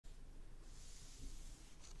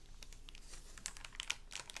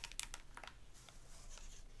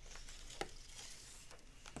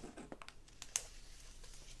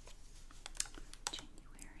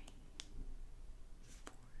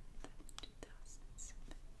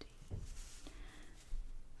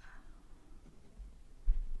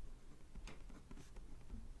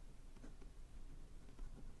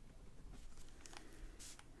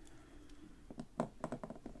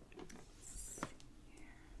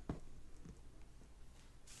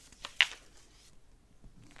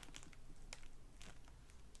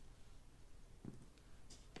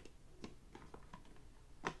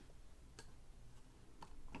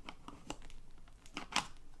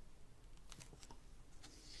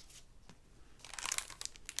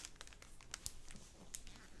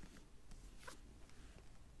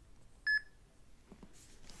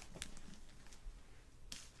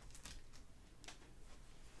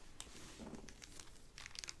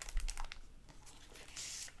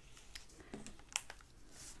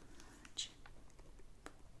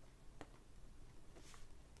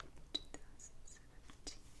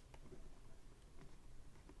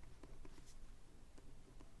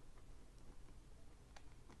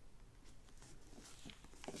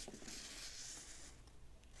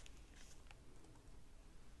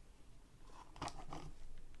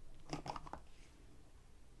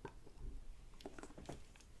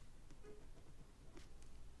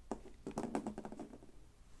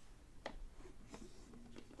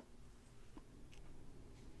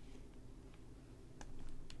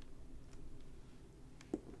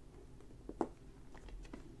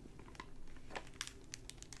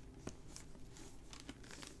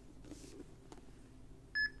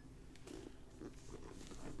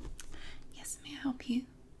help you?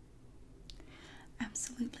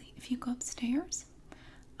 Absolutely. If you go upstairs,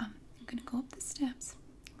 you're going to go up the steps,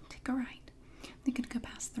 take a right. You're going to go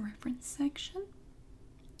past the reference section.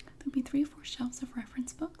 There'll be 3 or 4 shelves of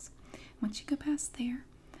reference books. Once you go past there,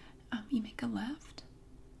 you make a left.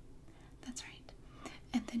 That's right.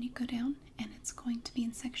 And then you go down, and it's going to be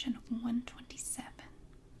in section 127.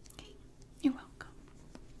 Okay, you're welcome.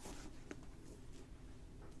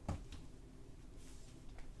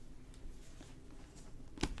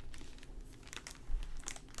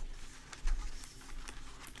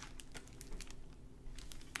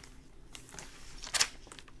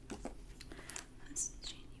 That's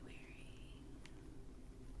January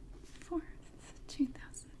 4th,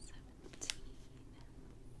 2017.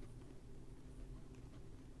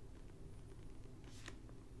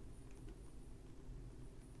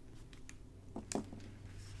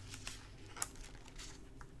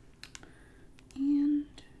 And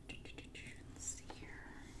let's see here.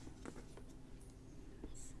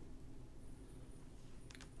 Let's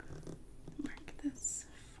mark this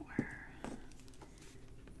for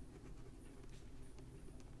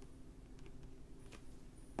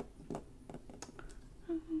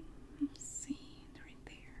let's see, right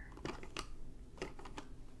there.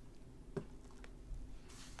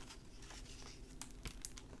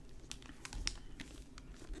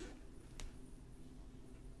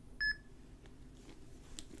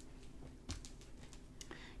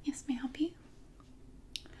 Yes, may I help you?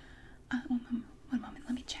 One moment,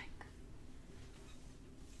 let me check.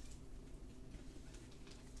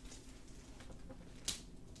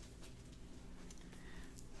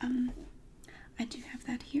 I do have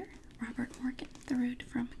that here. Robert Morgan, The Road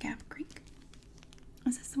from Gap Creek.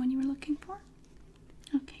 Is this the one you were looking for?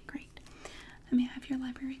 Okay, great. May I have your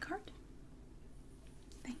library card?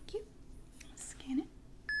 Thank you. Scan it.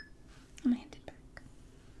 I'm going to hand it back.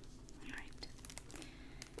 Alright.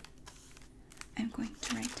 I'm going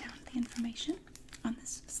to write down the information on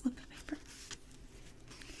this slip of paper.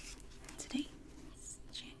 Today is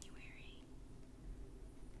January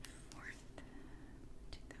 4th,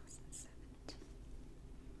 2017.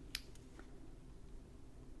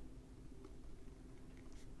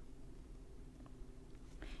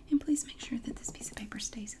 And please make sure that this piece of paper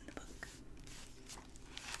stays in the book.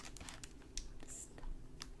 Just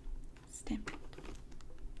stamp it.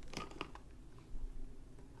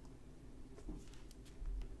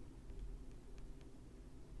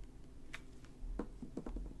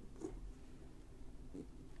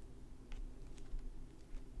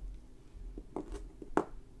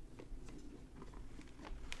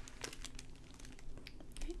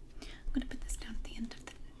 Okay, I'm going to put this down at the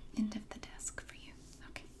end of the desk for you.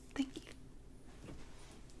 Okay, thank you.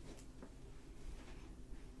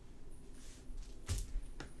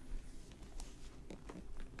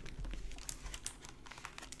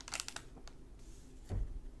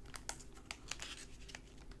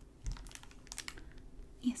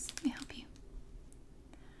 Yes, may I help you?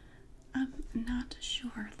 I'm not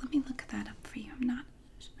sure. Let me look that up for you. I'm not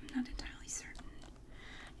entirely certain.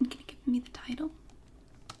 And can you give me the title?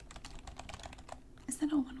 Is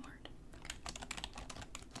that all one word? Okay.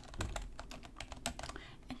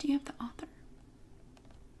 And do you have the author?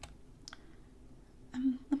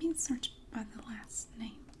 Let me search by the last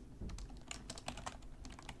name.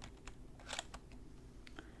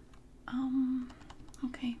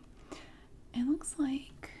 Okay. It looks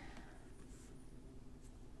like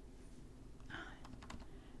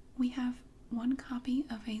we have one copy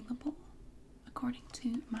available according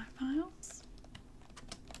to my files.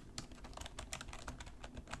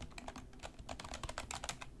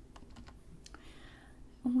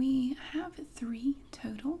 We have 3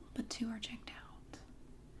 total, but 2 are checked out.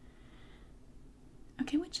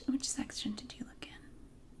 Okay, which section did you look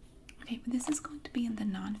in? Okay, this is going to be in the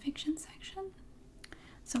nonfiction section.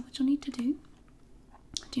 So what you'll need to do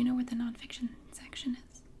you know where the nonfiction section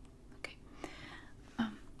is? Okay.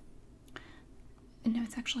 No,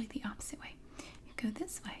 it's actually the opposite way. You go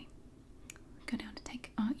this way, go down to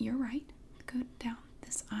take your right, go down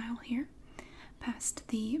this aisle here, past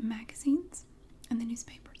the magazines and the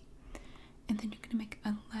newspapers, and then you're going to make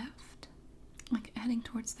a left, like heading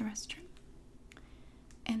towards the restroom,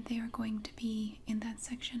 and they are going to be in that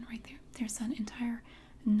section right there. There's an entire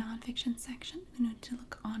nonfiction section. You need to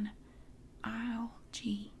look on aisle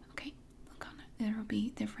G. Okay, look on it. There will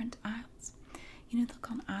be different aisles. You need to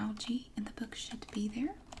look on aisle G, and the book should be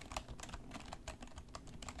there.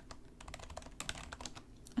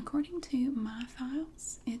 According to my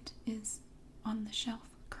files, it is on the shelf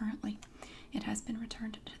currently. It has been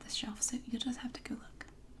returned to the shelf, so you just have to go look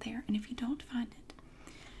there. And if you don't find it,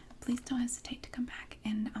 please don't hesitate to come back,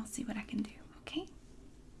 and I'll see what I can do. Okay?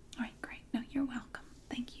 All right, great. No, you're welcome.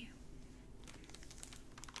 Thank you.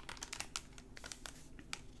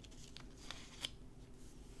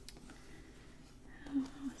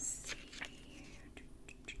 Let's see.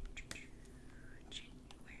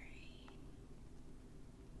 January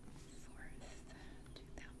 4th,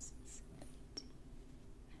 2017.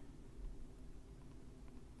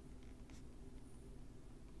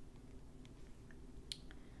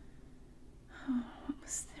 Oh, what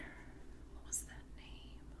was there? What was that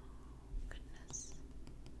name? Oh, goodness.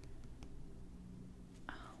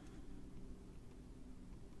 Oh.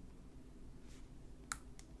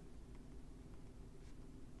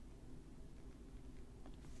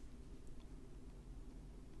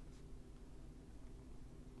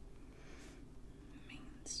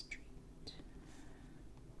 Main Street.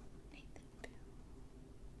 Nathanville.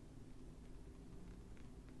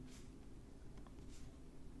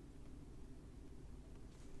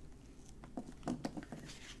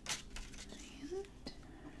 And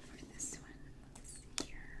for this one, let's see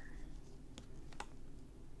here.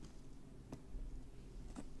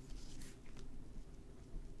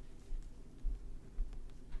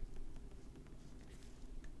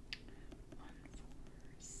 One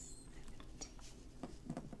for 17.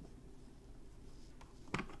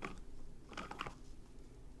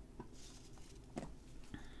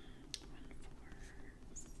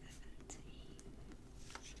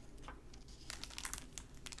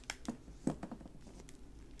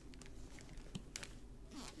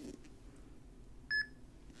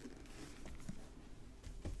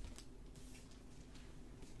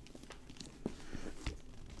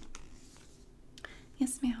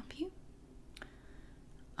 Yes, may I help you?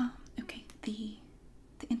 Okay, the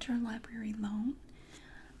interlibrary loan.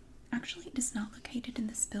 Actually, it is not located in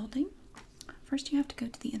this building. First, you have to go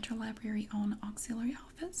to the interlibrary on auxiliary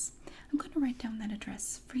office. I'm going to write down that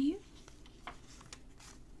address for you.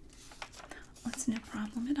 Oh, it's no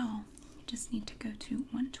problem at all. You just need to go to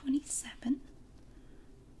 127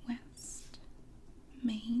 West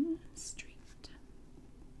Main Street,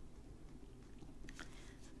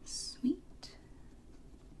 Suite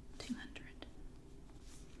 200.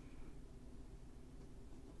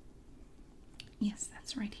 Yes,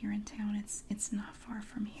 that's right here in town. It's not far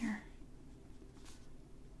from here.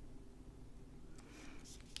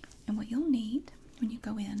 And what you'll need when you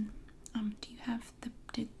go in,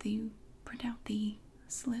 did you print out the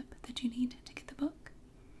slip that you need to get the book?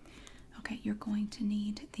 Okay, you're going to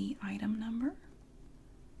need the item number.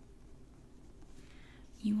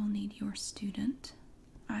 You will need your student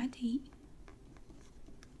ID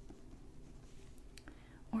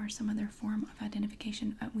or some other form of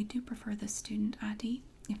identification. We do prefer the student ID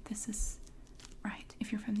if this is right.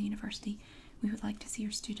 If you're from the university, we would like to see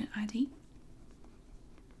your student ID.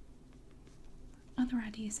 Other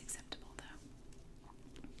ID is acceptable though.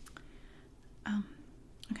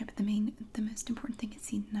 Okay, but the most important thing is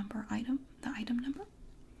the item number,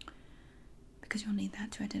 because you'll need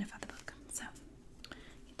that to identify the book. So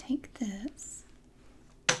you take this.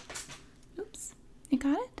 Oops, you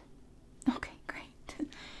got it? Okay, great.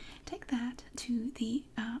 Take that to the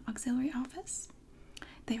auxiliary office.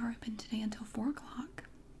 They are open today until 4 o'clock.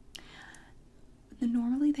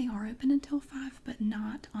 Normally they are open until 5, but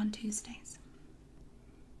not on Tuesdays.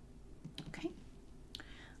 Okay.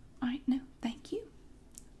 Alright, no, thank you.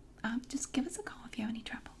 Just give us a call if you have any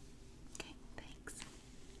trouble. Okay, thanks.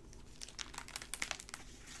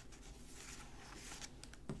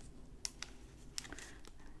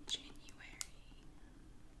 January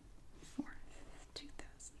 4th,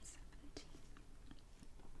 2017.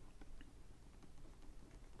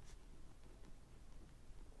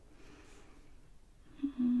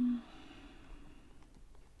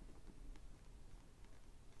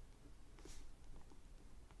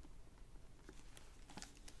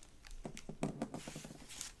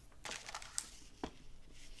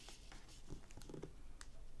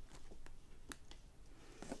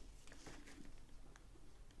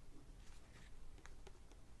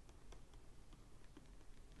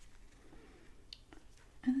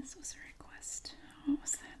 And this was a request. What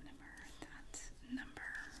was that number? That number.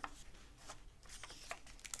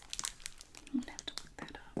 I'm gonna have to look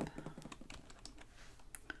that up.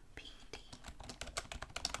 PD.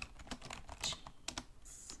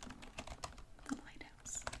 Jeez. The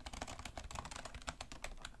lighthouse.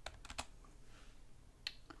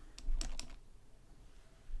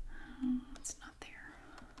 It's not there.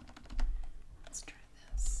 Let's try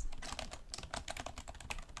this.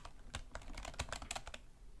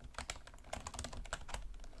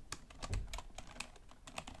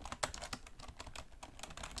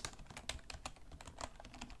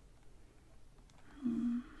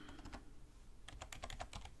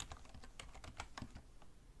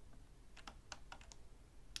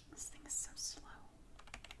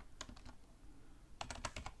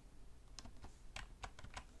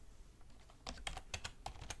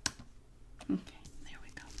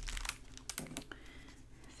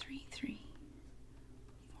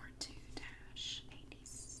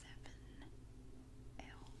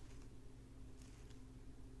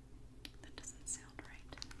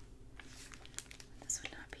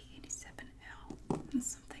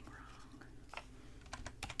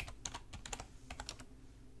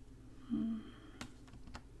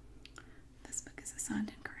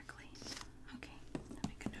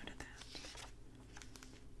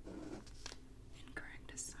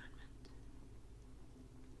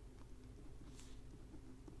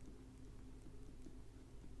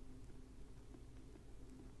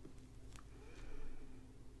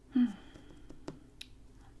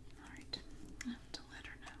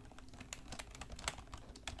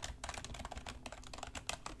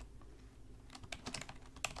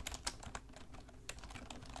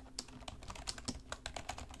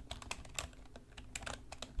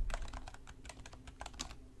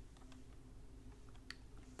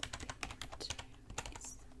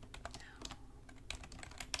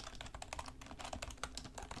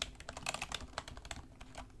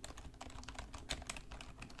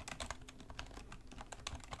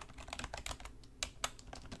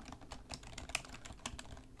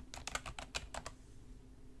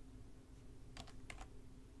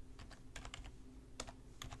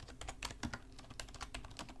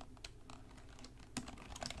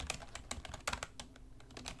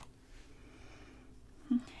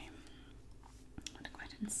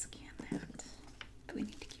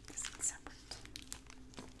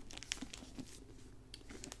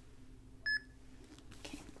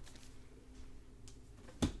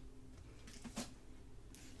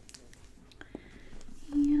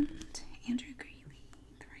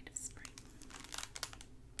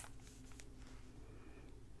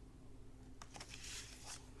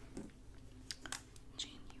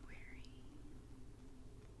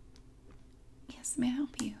 Yes, may I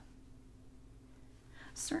help you?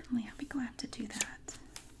 Certainly, I'll be glad to do that.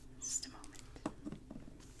 Just a moment.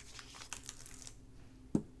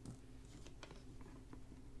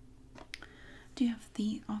 Do you have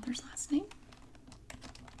the author's last name?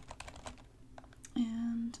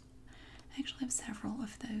 And I actually have several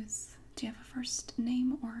of those. Do you have a first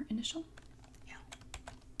name or initial? Yeah.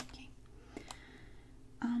 Okay.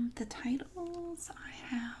 The titles I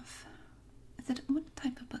have. What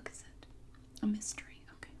type of book is it? A mystery.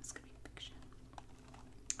 Okay, it's gonna be fiction.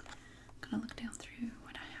 I'm gonna look down through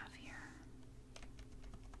what I have here.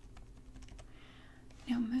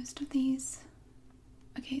 Now, most of these.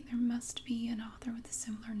 Okay, there must be an author with a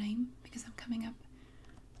similar name because I'm coming up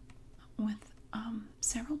with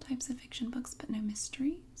several types of fiction books, but no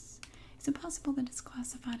mysteries. Is it possible that it's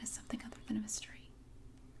classified as something other than a mystery?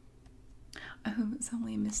 Oh, it's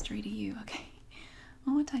only a mystery to you. Okay.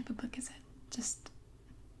 Well, what type of book is it? Just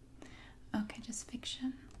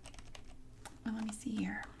fiction. Well, let me see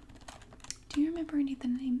here. Do you remember any of the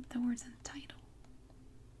words in the title?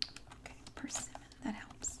 Okay, persimmon. That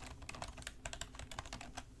helps.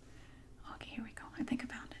 Okay, here we go. I think I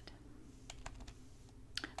found it.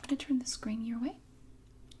 I'm going to turn the screen your way.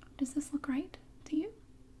 Does this look right to you?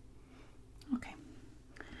 Okay.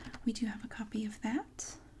 We do have a copy of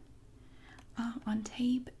that. On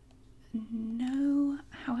tape, no.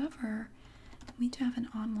 However, we do have an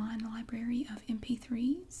online library of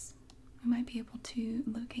MP3s. We might be able to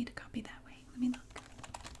locate a copy that way. Let me look.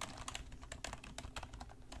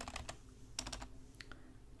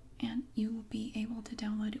 And you will be able to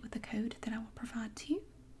download it with the code that I will provide to you.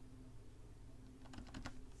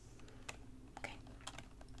 Okay.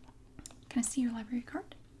 Can I see your library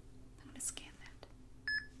card? I'm going to scan that.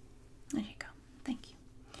 There you go. Thank you.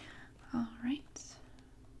 All right.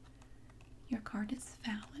 Your card is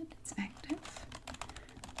valid. It's active.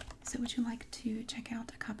 So would you like to check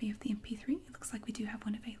out a copy of the MP3? It looks like we do have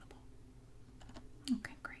one available.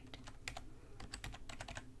 Okay, great.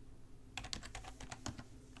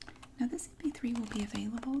 Now this MP3 will be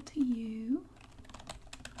available to you.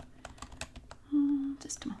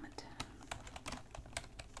 Just a moment.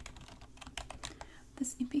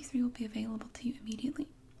 This MP3 will be available to you immediately,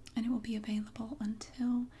 and it will be available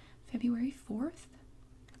until February 4th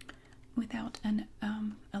without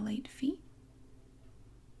a late fee.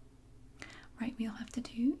 Right, what you'll have to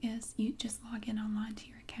do is you just log in online to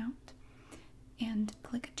your account and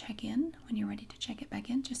click check in when you're ready to check it back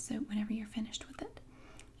in, just so whenever you're finished with it,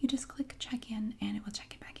 you just click check in and it will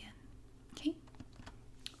check it back in. Okay?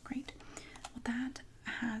 Great. Well, that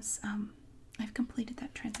has, I've completed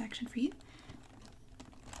that transaction for you.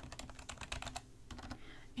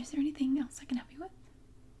 Is there anything else I can help you with?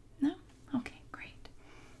 No? Okay, great.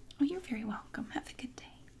 Well, you're very welcome. Have a good day.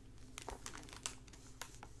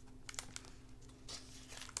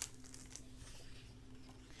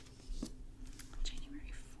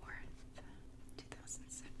 January 4th,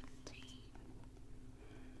 2017.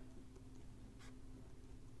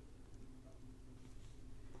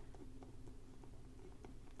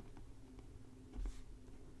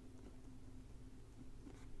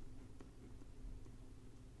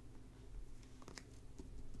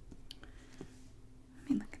 Let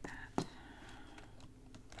me look at that.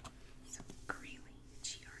 So Greeley,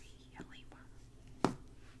 Greeley.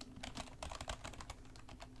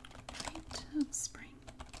 Right, spring.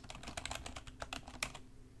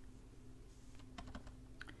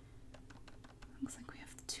 Looks like we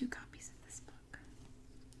have 2 copies of this book.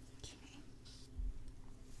 Okay.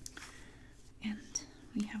 And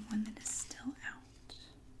we have one that is still out.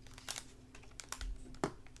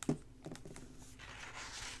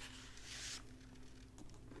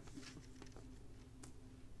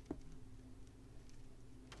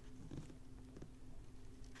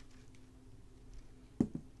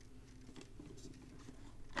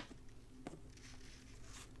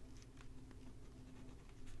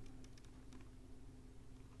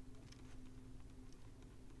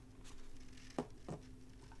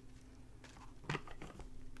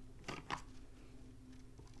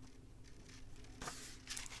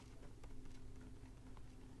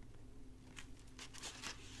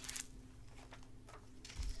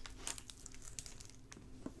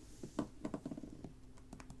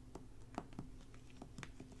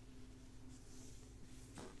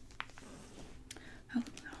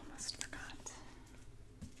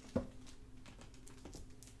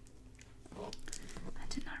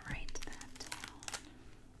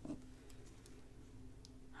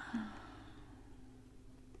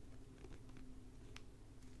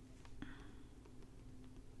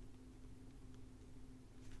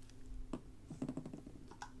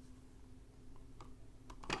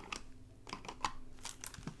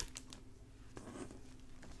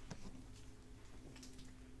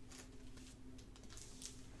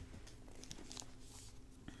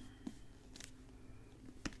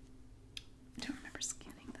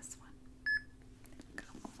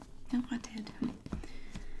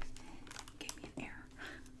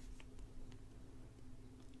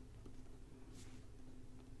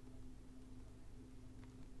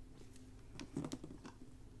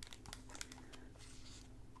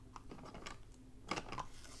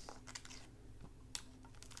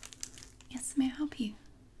 help you?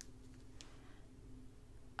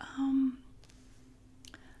 Um,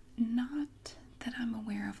 Not that I'm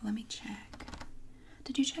aware of. Let me check.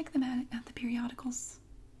 Did you check them at the periodicals?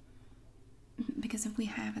 Because if we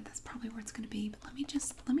have it, that's probably where it's going to be. But let me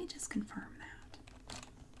just confirm that.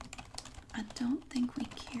 I don't think we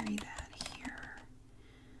carry that here.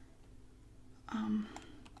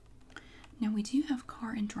 Now we do have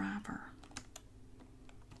car and driver.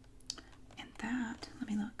 And that, let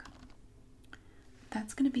me look.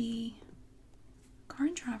 That's going to be, car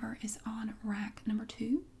and driver is on rack number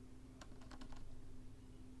 2.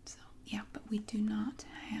 So, yeah, but we do not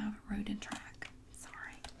have road and track.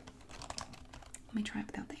 Sorry. Let me try it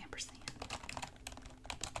without the ampersand.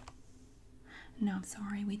 No, I'm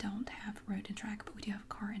sorry, we don't have road and track, but we do have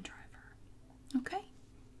car and driver. Okay?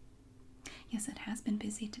 Yes, it has been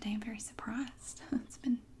busy today. I'm very surprised. It's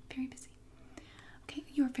been very busy. Okay,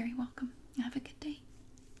 you are very welcome. Have a good day.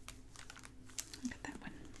 Look at that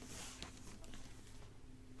one.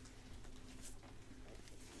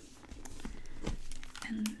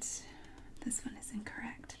 And this one is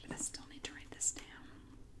incorrect, but I still need to write this down.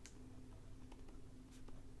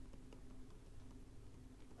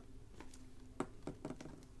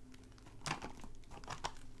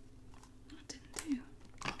 I didn't do.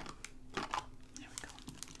 There we go.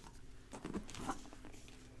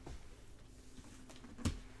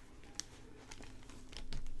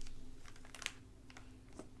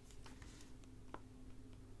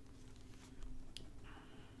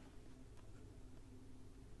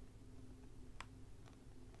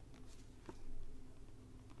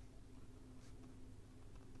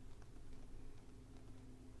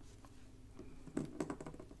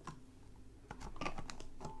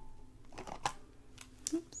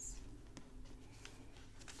 Oops.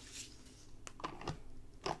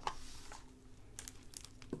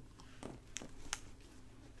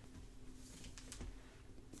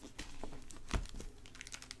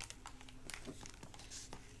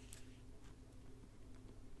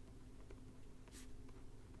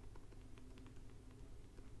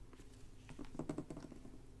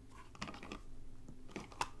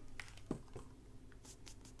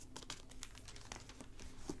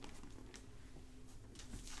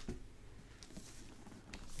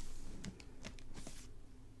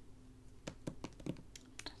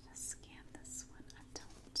 Did I scan this one? I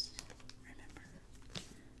don't remember.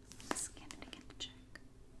 Let's scan it again to check.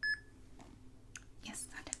 Yes,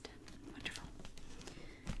 I did. Wonderful.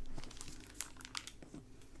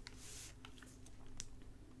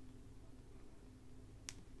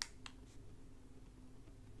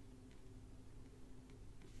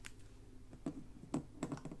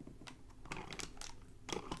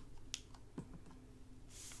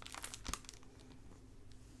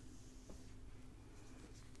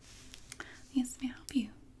 Yes, may I help you?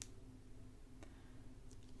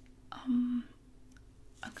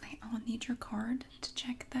 Okay, I'll need your card to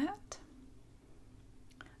check that.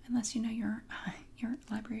 Unless you know your your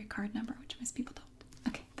library card number, which most people don't.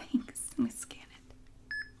 Okay, thanks. Let me scan it.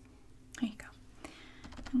 There you go.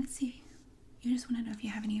 And let's see. You just want to know if you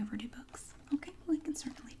have any overdue books. Okay, we can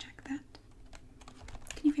certainly check that.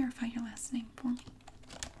 Can you verify your last name for me?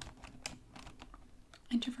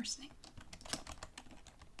 And your first name.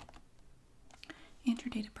 And your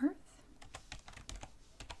date of birth.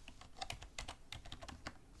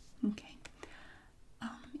 Okay.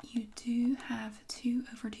 You do have 2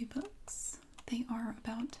 overdue books. They are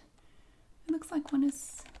about, it looks like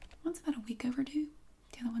one's about a week overdue.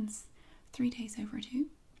 The other one's 3 days overdue.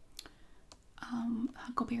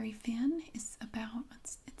 Huckleberry Finn is about,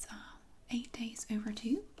 it's 8 days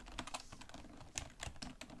overdue.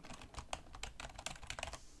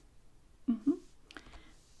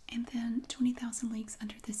 And then 20,000 Leagues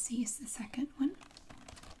Under the Sea is the second one.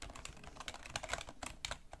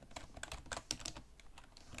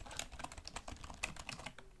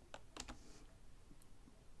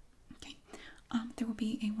 Okay, there will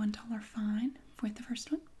be a $1 fine for the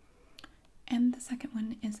first one. And the second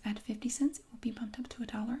one is at 50 cents. It will be bumped up to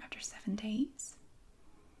 $1 after 7 days.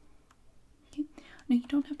 Okay. No, you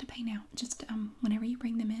don't have to pay now. Just whenever you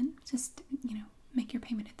bring them in, just make your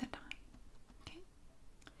payment at that time. Okay.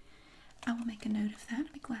 I will make a note of that.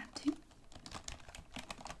 I'll be glad to.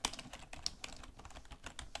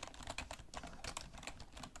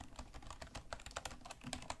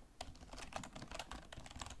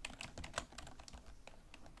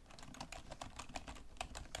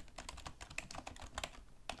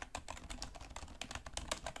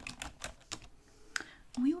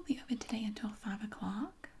 We will be open today until 5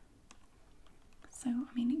 o'clock. So,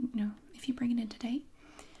 I mean, if you bring it in today,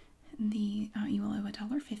 you will owe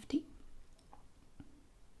 $1.50.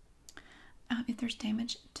 If there's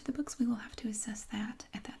damage to the books, we will have to assess that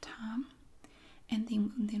at that time. And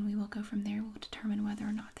then we will go from there. We'll determine whether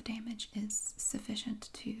or not the damage is sufficient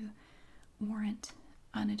to warrant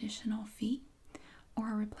an additional fee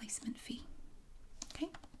or a replacement fee. Okay?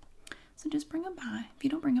 So just bring them by. If you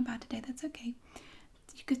don't bring them by today, that's okay.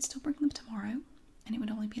 You could still bring them tomorrow, and it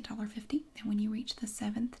would only be $1.50. And when you reach the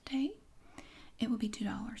 7th day, it will be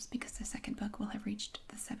 $2 because the second book will have reached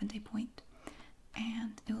the 7-day point,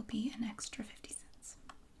 and it will be an extra 50 cents.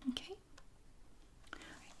 Okay? All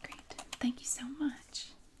right, great. Thank you so much.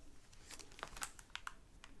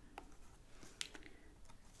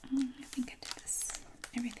 I think I did this,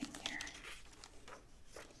 everything here.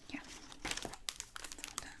 Yeah, it's all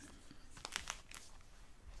done.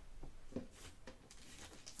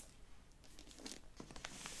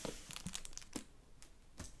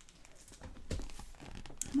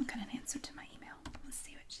 I'm looking at an answer to my email. Let's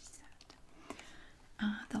see what she said.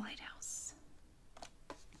 The lighthouse.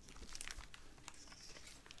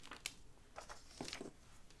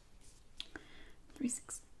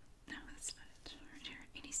 No, that's not it. Right here,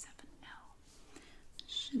 87L.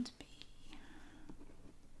 Should be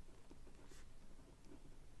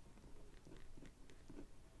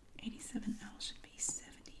 87L should be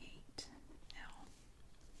 78L.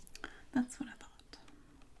 That's what I thought.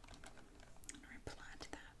 I'm gonna reply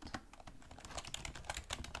to that.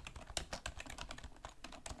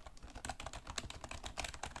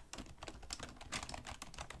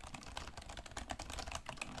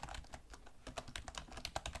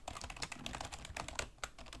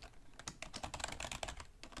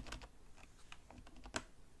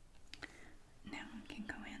 Now I can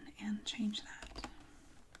go in and change that.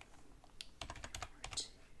 Over to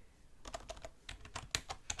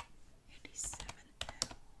 87L,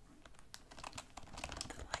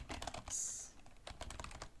 the lighthouse.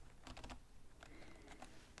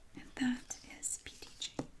 And that is P.D.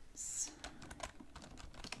 James.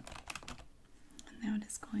 And now it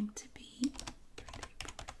is going to be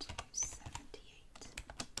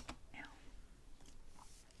 334278L.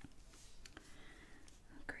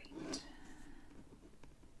 Great.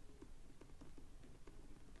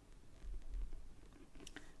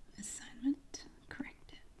 Assignment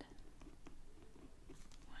corrected.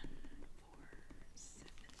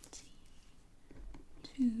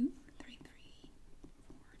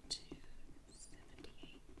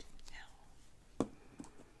 14722334278L.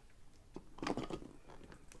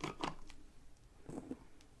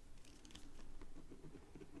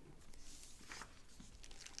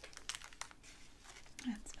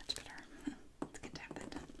 That's much better. Let's get to have that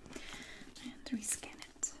done. And rescan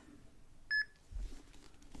it.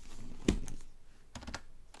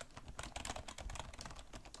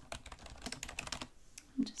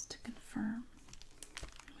 And just to confirm,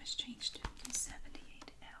 it was changed to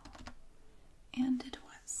 78L. And it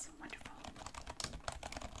was. Wonderful.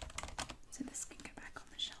 So this can go back on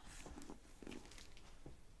the shelf.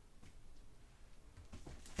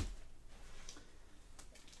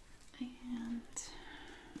 And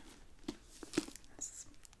this.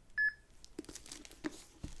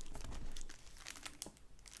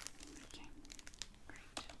 Okay,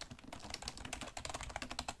 great.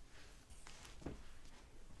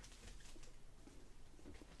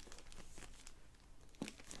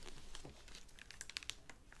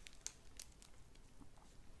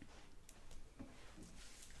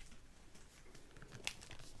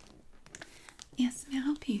 Yes, may I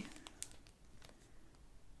help you?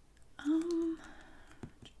 Let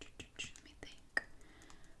me think.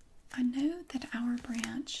 I know that our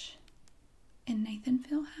branch in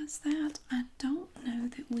Nathanville has that. I don't know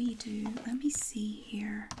that we do. Let me see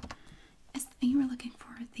here. You were looking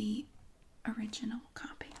for the original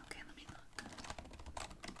copy. Okay, let me look.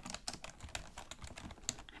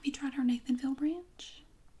 Have you tried our Nathanville branch?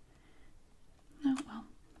 No, well,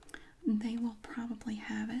 they will probably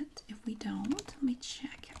have it. If we don't, let me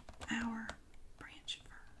check our branch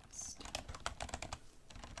first.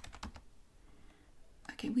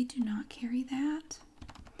 Okay, we do not carry that.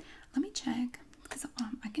 Let me check, because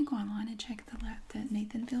I can go online and check the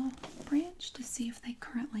Nathanville branch to see if they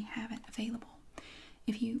currently have it available.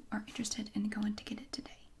 If you are interested in going to get it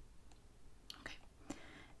today. Okay.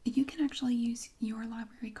 You can actually use your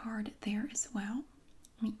library card there as well,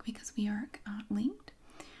 because we are linked.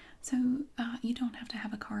 So you don't have to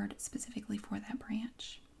have a card specifically for that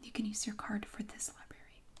branch. You can use your card for this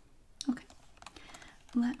library. Okay.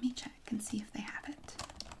 Let me check and see if they have it.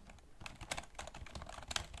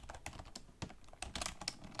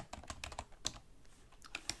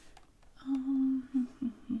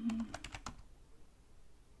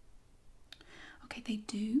 Okay, they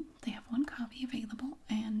do. They have one copy available,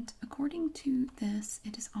 and according to this,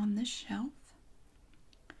 it is on this shelf,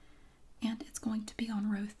 and it's going to be on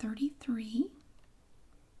row 33,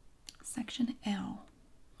 section L.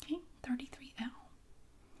 Okay,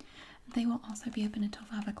 33L. They will also be open until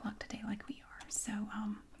 5 o'clock today, like we are. So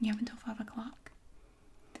you have until 5 o'clock,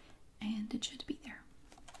 and it should be there.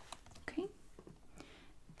 Okay,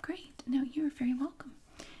 great. No, you're very welcome.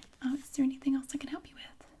 Is there anything else I can help you with?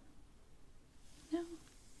 No?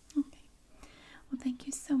 Okay. Well, thank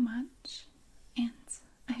you so much.